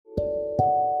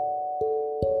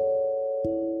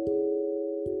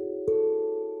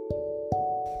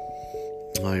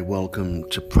Hi, welcome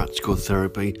to Practical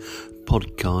Therapy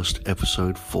Podcast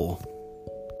Episode 4.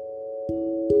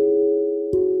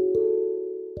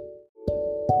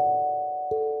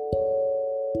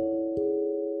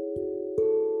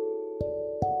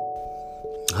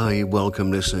 Hi,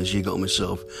 welcome listeners. You got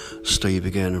myself, Steve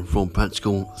again from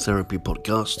Practical Therapy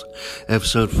Podcast,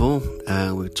 Episode 4.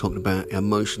 We're talking about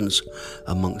emotions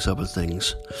amongst other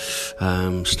things.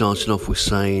 Starting off with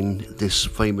saying this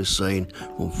famous saying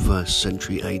from 1st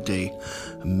century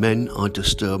AD, men are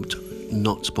disturbed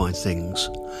not by things,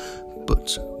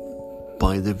 but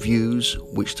by the views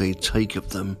which they take of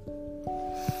them.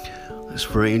 That's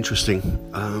very interesting.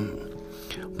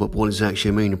 But what does it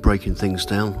actually mean of breaking things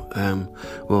down?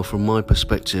 Well, from my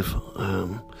perspective,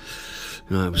 I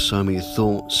have so many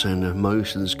thoughts and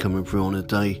emotions coming through on a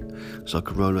day. It's like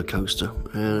a roller coaster.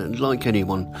 And like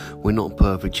anyone, we're not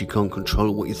perfect. You can't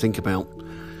control what you think about.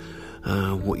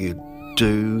 What you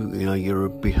do, your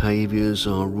behaviours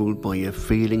are ruled by your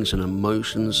feelings and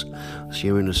emotions. So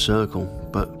you're in a circle.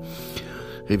 But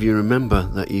if you remember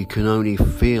that you can only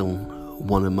feel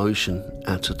one emotion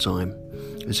at a time,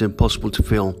 it's impossible to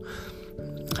feel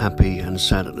happy and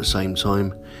sad at the same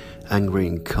time, angry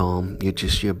and calm.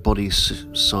 Your body's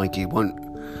psyche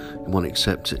won't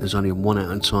accept it. There's only one at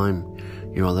a time.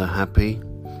 You're either happy,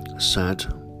 sad,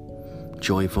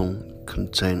 joyful,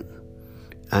 content,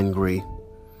 angry,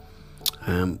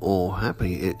 or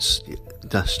happy.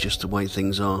 That's just the way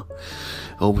things are.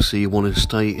 Obviously, you want to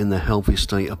stay in the healthy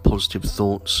state of positive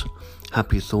thoughts,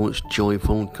 happy thoughts,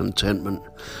 joyful, contentment.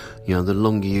 The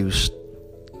longer you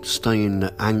stay in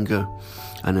the anger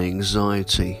and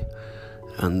anxiety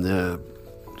and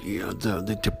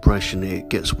the depression, it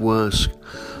gets worse.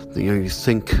 You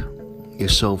think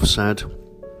yourself sad,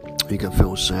 you can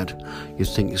feel sad. You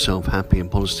think yourself happy and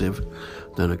positive,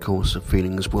 then of course the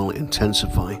feelings will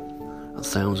intensify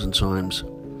 1,000 times.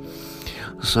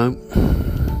 So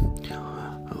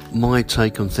my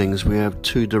take on things, we have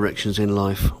two directions in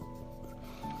life.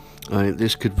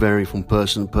 This could vary from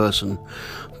person to person,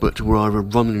 but we're either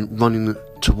running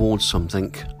towards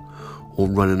something or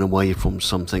running away from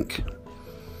something.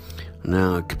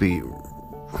 Now, it could be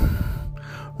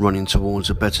running towards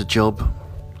a better job,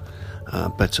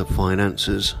 better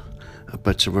finances, a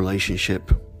better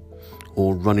relationship,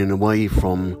 or running away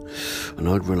from an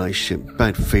old relationship,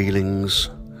 bad feelings,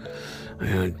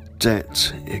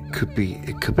 debt. It could be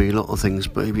a lot of things.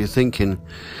 But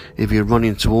if you're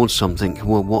running towards something,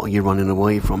 well, what are you running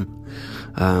away from?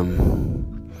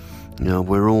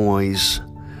 We're always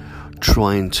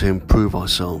trying to improve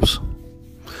ourselves.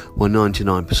 Well,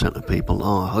 99% of people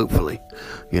are, hopefully.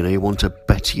 You want to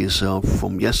better yourself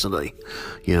from yesterday.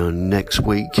 Next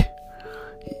week,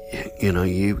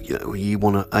 you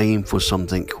want to aim for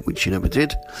something which you never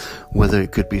did. Whether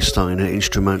it could be starting an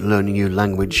instrument, learning a new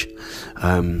language,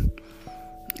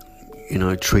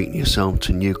 treating yourself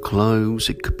to new clothes.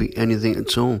 It could be anything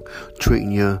at all.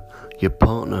 Treating your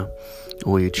partner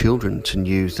or your children to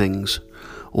new things,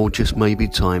 or just maybe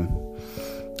time.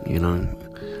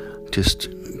 Just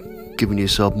giving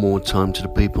yourself more time to the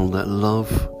people that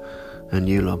love and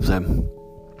you love them.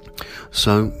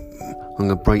 So I'm going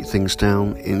to break things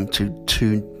down into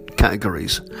two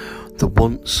categories: the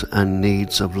wants and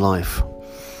needs of life.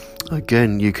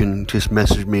 Again, you can just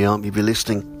message me up if you're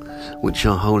listening, which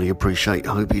I wholly appreciate.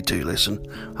 I hope you do listen.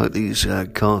 I hope these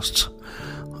casts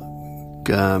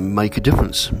make a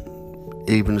difference,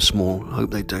 even small. I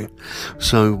hope they do.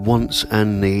 So, wants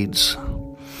and needs.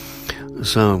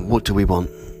 So, what do we want?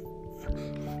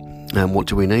 And what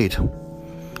do we need?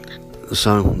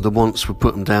 So, the wants, we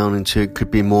put them down into, it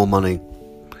could be more money.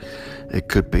 It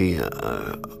could be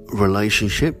a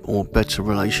relationship or better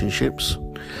relationships.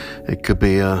 It could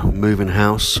be moving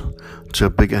house to a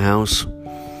bigger house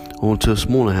or to a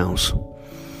smaller house.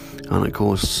 And of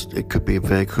course, it could be a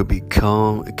vehicle, it could be a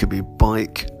car, it could be a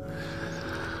bike.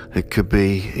 It could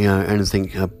be,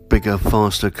 anything, a bigger,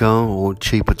 faster car or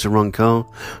cheaper to run car,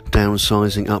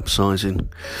 downsizing, upsizing.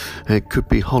 It could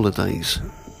be holidays.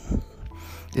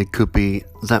 It could be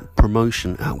that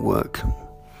promotion at work.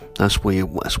 That's what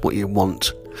you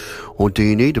want. Or do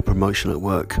you need a promotion at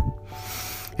work?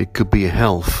 It could be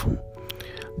health.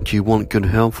 Do you want good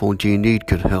health or do you need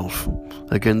good health?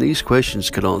 Again, these questions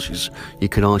you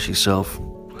could ask yourself.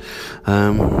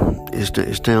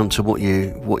 It's down to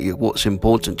what's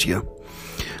important to you.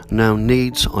 Now,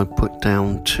 needs I put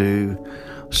down to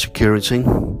security,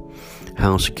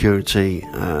 house security,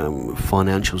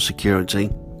 financial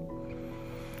security.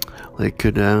 It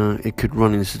could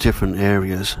run into different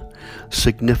areas.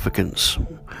 Significance.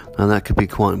 Now, that could be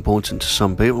quite important to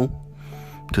some people,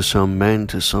 to some men,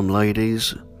 to some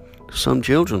ladies, to some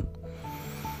children.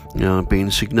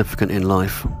 being significant in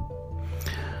life,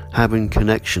 having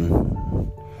connection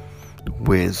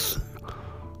with,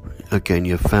 again,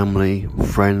 your family,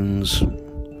 friends,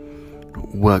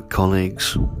 work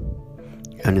colleagues,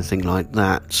 anything like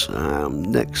that.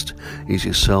 Next is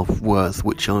your self-worth,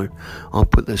 which I'll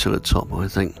put this at the top. I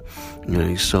think,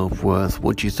 your self-worth.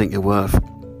 What do you think you're worth?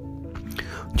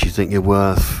 Do you think you're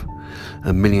worth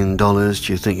 $1 million? Do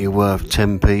you think you're worth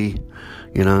 10p?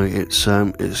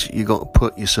 It's you got to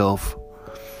put yourself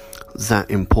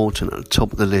that important at the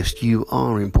top of the list. You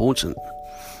are important.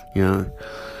 You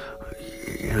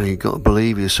got to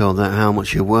believe yourself that how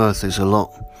much you're worth is a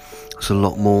lot. It's a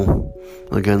lot more.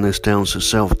 Again, this down to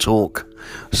self-talk,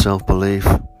 self-belief.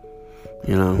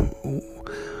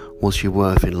 What's your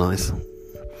worth in life?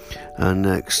 And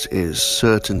next is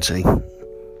certainty.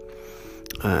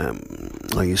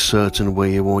 Are you certain where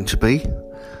you want to be?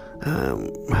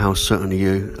 How certain are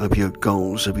you of your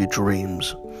goals, of your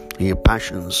dreams, your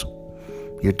passions,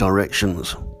 your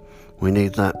directions? We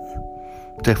need that.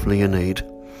 Definitely a need.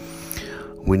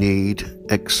 We need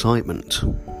excitement.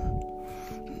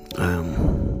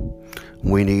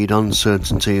 We need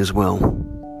uncertainty as well.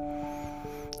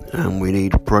 And we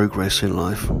need progress in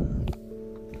life.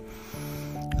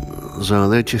 So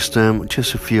they're just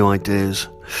a few ideas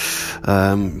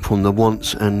from the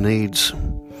wants and needs.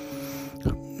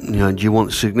 Do you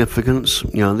want significance?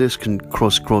 This can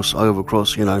cross, on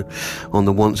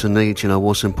the wants and needs.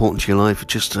 What's important to your life.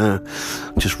 Just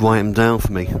write them down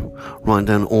for me. Write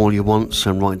down all your wants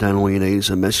and write down all your needs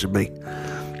and message me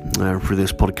through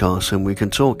this podcast, and we can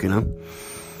talk.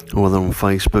 Or whether on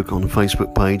Facebook, on the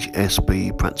Facebook page,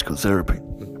 SB Practical Therapy.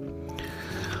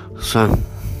 So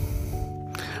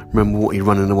remember what you're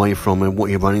running away from and what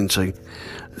you're running to.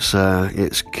 So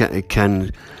it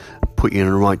can put you in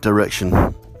the right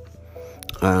direction.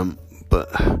 But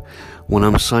when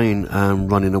I'm saying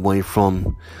running away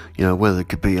from, whether it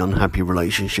could be unhappy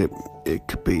relationship, it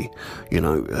could be,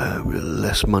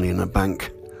 less money in the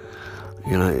bank.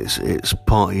 It's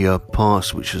part of your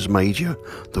past which has made you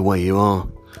the way you are.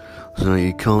 So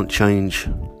you can't change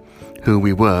who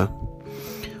we were.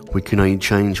 We can only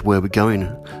change where we're going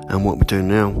and what we're doing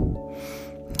now.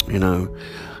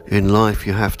 In life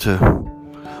you have to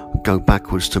go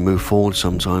backwards to move forward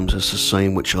sometimes. It's a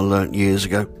saying which I learnt years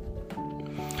ago.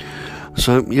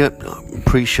 So,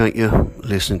 appreciate you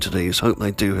listening to these. Hope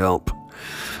they do help.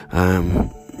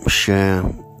 Share,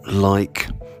 like,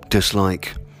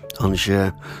 dislike,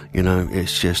 unshare.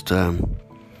 It's just,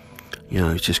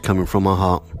 it's just coming from my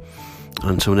heart.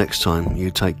 Until next time,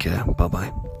 you take care.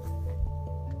 Bye-bye.